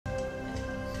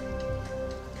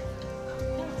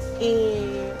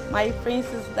My prince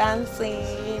is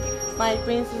dancing. My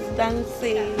prince is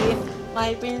dancing.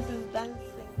 My prince is dancing.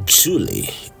 Julie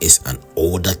is an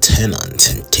older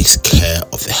tenant and takes care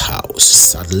of the house.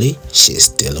 Sadly, she is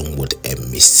dealing with a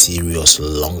mysterious,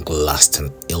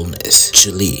 long-lasting illness.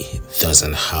 Julie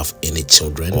doesn't have any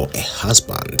children or a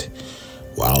husband,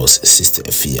 whilst Sister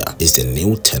Afia is the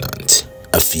new tenant.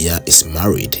 Afia is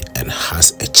married and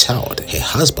has a child. Her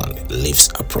husband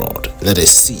lives abroad. Let us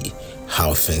see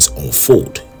how things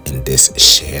unfold in this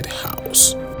shared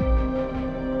house.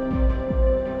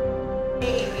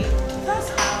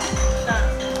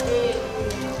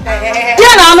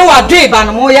 I know what day, but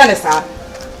no more. Yes, sir.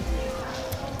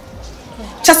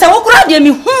 Just a walk around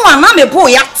me, who am I?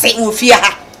 Boy, saying with fear.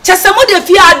 Just a mother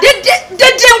fear,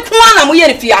 didn't want a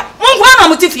year fear.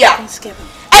 One motifia. And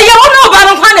you don't know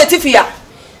about one fear.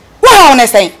 What I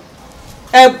say?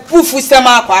 A boof with some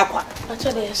aqua.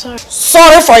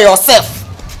 Sorry for yourself.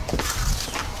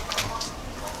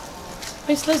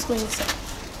 Please, let's go inside.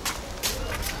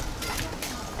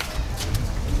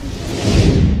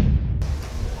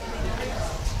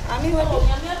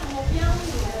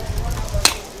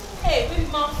 Hey, baby,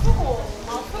 my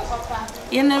papa.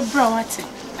 You're not bro, what's it?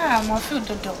 My food,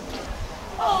 the dog.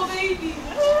 Oh, baby.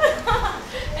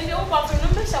 And the old papa, no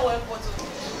make sure we're photo.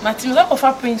 Martin, look of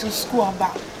our prince to school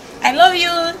about. I love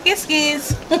you. Kiss,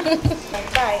 kiss.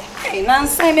 Bye. Hey,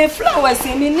 Nancy, me flowers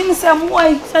in me some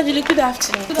way. Sajili, good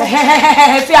afternoon.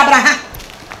 Hey, Abraham.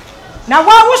 Now,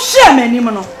 what was shame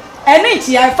anymore? And it's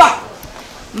your fact.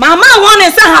 Mama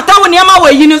wanted to have town near my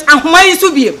way, you know, and why you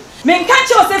to be. Men catch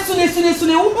yourself soon,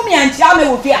 whom me and Jamie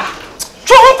will be.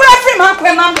 True, free man,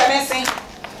 when I'm missing.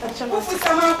 And your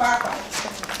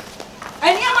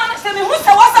man said, who was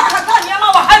a cat,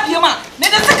 Yama, have you, man?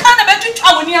 They don't kind of bet you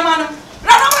travel near man.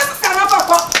 Run away to Sarah,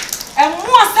 and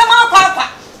more summer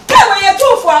papa. Tell where you're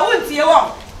too for, I won't see you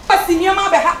all. But senior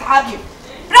mother have you.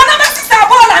 Run away to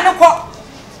Sarah and a quack.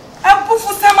 And poof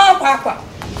for summer papa.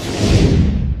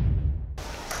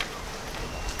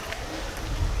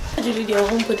 Julie, dear,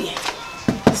 home for dear.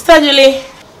 Sister Julie,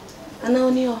 I know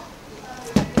you.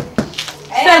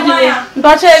 Sister Julie,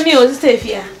 but I me was stay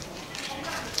here.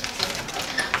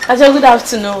 I said good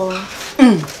afternoon.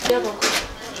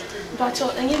 But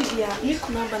you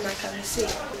could not ban can say.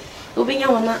 You be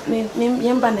your one, me,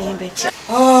 yamba name betcha.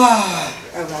 Oh,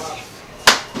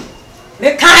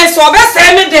 the kind so best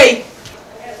any day.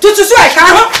 To so I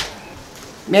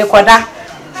can't. Me quada.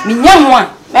 Me young one,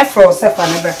 me froze up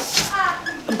and never.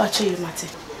 But you, Matty.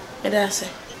 What I say?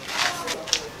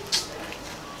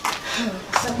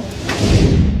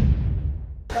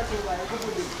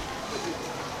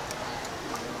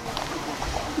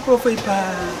 Prophet,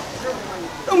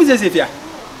 don't say Sylvia.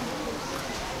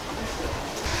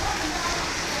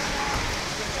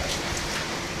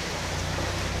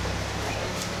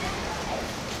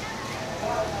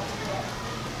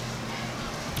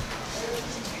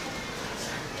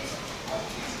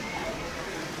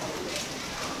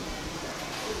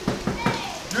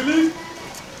 Julie?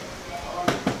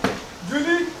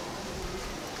 Julie?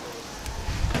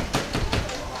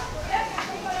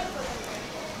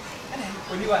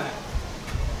 What do you want?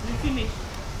 You finished.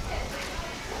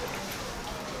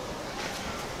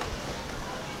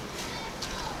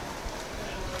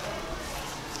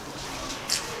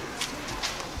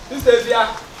 Sister Via?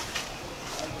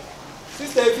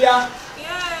 Sister Via?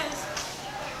 Yes.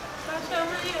 But how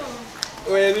are you?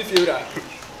 Oh, yeah, me feel that.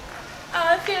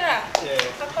 I feel that.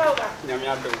 Yeah. Papa.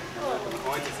 Nyamiado. I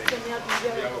want to say.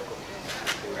 You're welcome.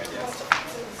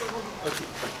 Okay.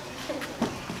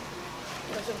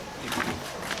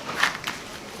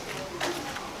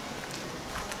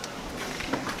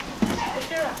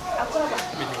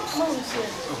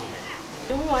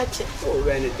 Oh,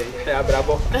 anything. I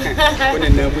bravo. When the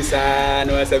Namusa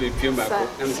no as a puma,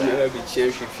 I'm so never be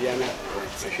changed with Fiana.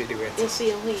 I should do it. You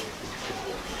see, we.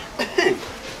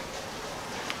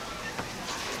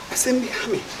 I send me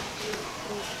hammy.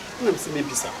 I'm saying,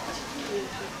 maybe so.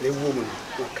 The woman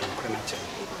not come crunch.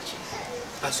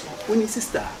 As when his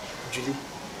sister, Julie,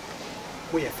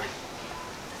 we are fine.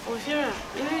 Oh, sure.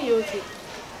 You okay?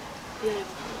 Yeah.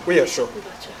 We are sure.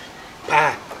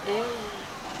 Pa.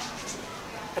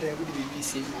 I would be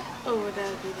busy. Oh, that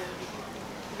would be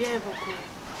very cool.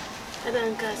 I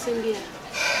don't care, Cindy.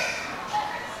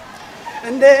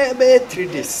 And there be 3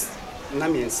 days.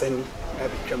 Nami and Sammy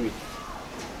have become me.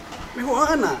 Me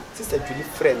wanna, sister Julie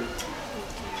friend.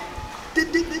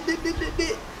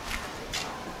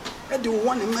 I do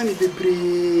want money be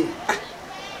brave.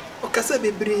 O kasa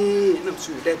be brave. I'm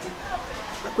so daddy.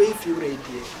 I go if you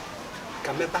ready.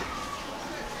 Come back.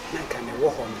 Na can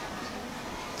walk on.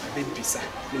 baby sir,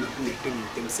 no me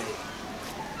them say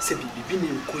bibi ne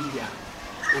nkoya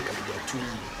nka be 2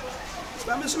 years.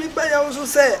 Ba me so me ba ya also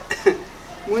say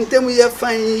wontem ye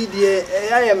fan de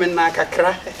I am na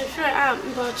kakra. Sure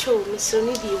mba cho me so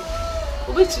ni bi.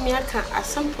 Obetumi aka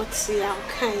asampoti ya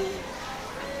kan.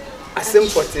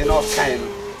 Asampoti na kan no.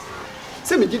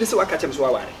 Say me gidi say waka chem so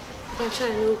aware. Ba cha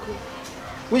no ku.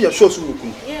 We ya show so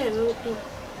ku. Yeah, no ku.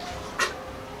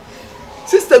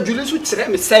 Sister Julie so kire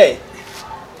me say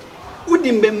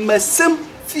udi memmasam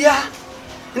fia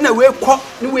na we kɔ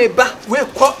ni we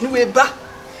ba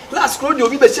last call dey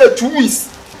obi be say 2 weeks.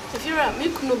 If you are me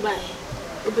kunu bai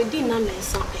obedi na me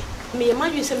sape me ma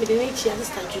you say me dey na chia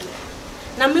Sister Julie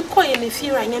na me kɔ ye me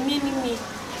fira nya me ni me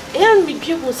e me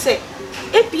dwe ho say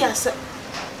e bia say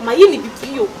ma ye ni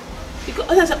bibio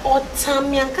because I say all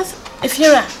time yankasa if you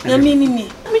are nya me ni me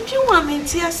dwe ho me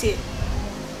ntia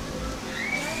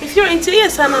if you are into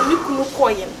yes na me kunu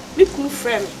kɔ ye me kunu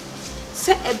frɛ me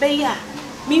say ebeya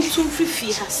me tun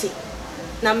fifi ha se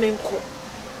na me nko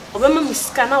obema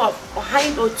miska na wa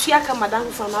behind o tuaka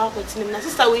madam from na kwatini na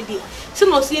sister we dey se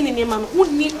no se ni nema no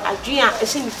wonni adwen a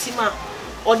ehye ni tima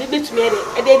o de betumi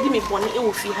e de di me bone e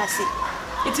wo fi ha se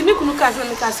itimi kunu ka se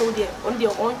me ka se wo dey on dey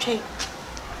on twen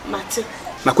mate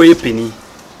makoye peni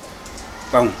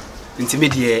bawo ntimi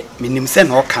de menim se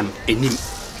na o kan enim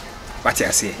wate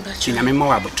ase chinyame ma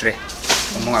wa botre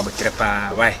mo wa botre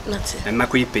pa why na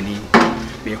makoye peni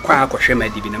me kwa akohwe ma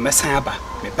di bi na mesan aba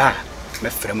me ba me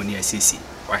frɛ mo ne asisi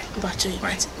why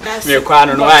me kwa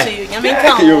no why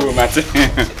you mate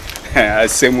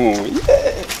asemu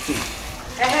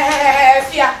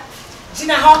fia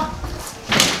jina ho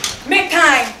me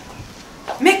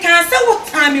kan se wo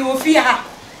tan mi wo fia ha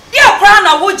dia kwa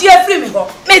na wo ji afri mi ho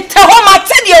me te ho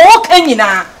mate de wo kan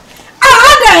nyina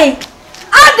adan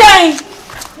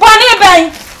boni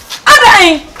ben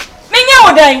adan me nya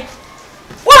wo dan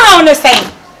wo ha on say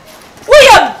we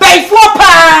are before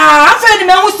pa afeni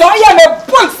me hu so ya me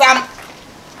bonsam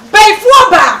before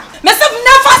ba me se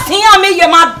never see am me ye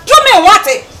ma do me what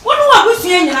wo no wa busu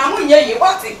nyina mu nye ye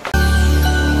what.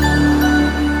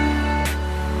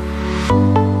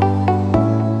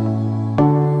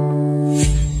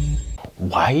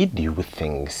 Why do you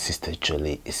think Sister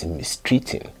Julie is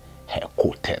mistreating her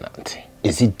co-tenant?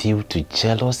 Is it due to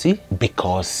jealousy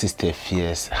because Sister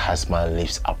Efia's husband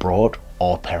lives abroad,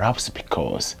 or perhaps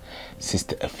because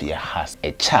Sister Efia has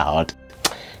a child?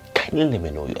 Kindly let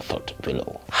me know your thought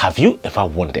below. Have you ever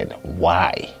wondered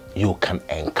why you can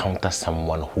encounter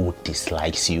someone who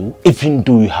dislikes you even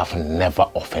though you have never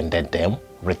offended them?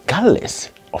 Regardless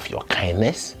of your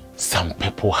kindness, some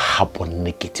people harbor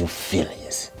negative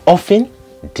feelings. Often,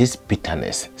 this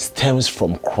bitterness stems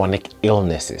from chronic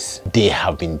illnesses they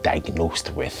have been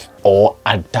diagnosed with or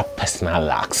other personal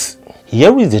lacks.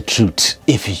 Here is the truth.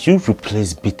 If you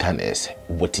replace bitterness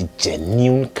with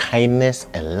genuine kindness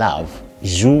and love,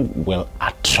 you will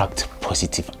attract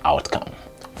positive outcome.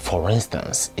 For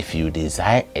instance, if you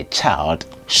desire a child,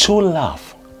 show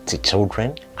love to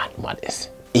children and mothers.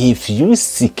 If you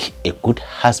seek a good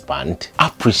husband,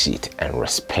 appreciate and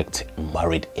respect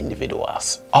married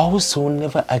individuals. Also,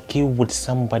 never argue with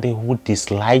somebody who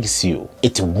dislikes you.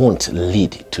 It won't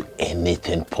lead to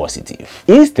anything positive.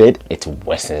 Instead, it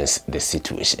worsens the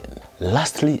situation.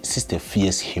 Lastly, Sister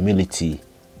Fia's humility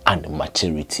and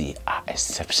maturity are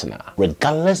exceptional.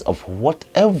 Regardless of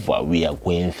whatever we are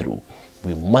going through,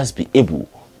 we must be able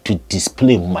to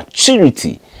display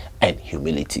maturity and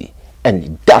humility,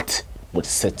 and that would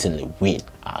certainly win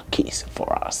our case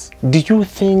for us. Do you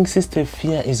think Sister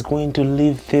Fia is going to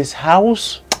leave this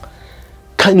house?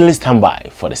 Kindly stand by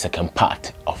for the second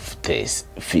part of this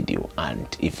video, and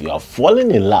if you are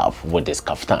falling in love with this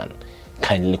kaftan,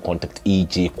 kindly contact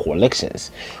EJ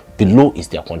Collections. Below is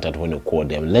their contact. When you call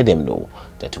them, let them know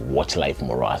that you watch Life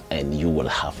Morals and you will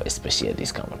have a special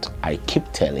discount. I keep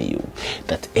telling you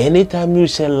that anytime you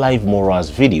share Life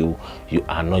Morals video, you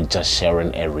are not just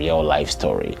sharing a real life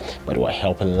story, but you are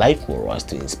helping Life Morals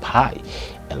to inspire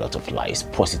a lot of lives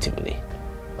positively.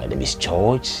 My name is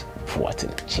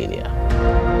Boateng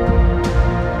Jnr.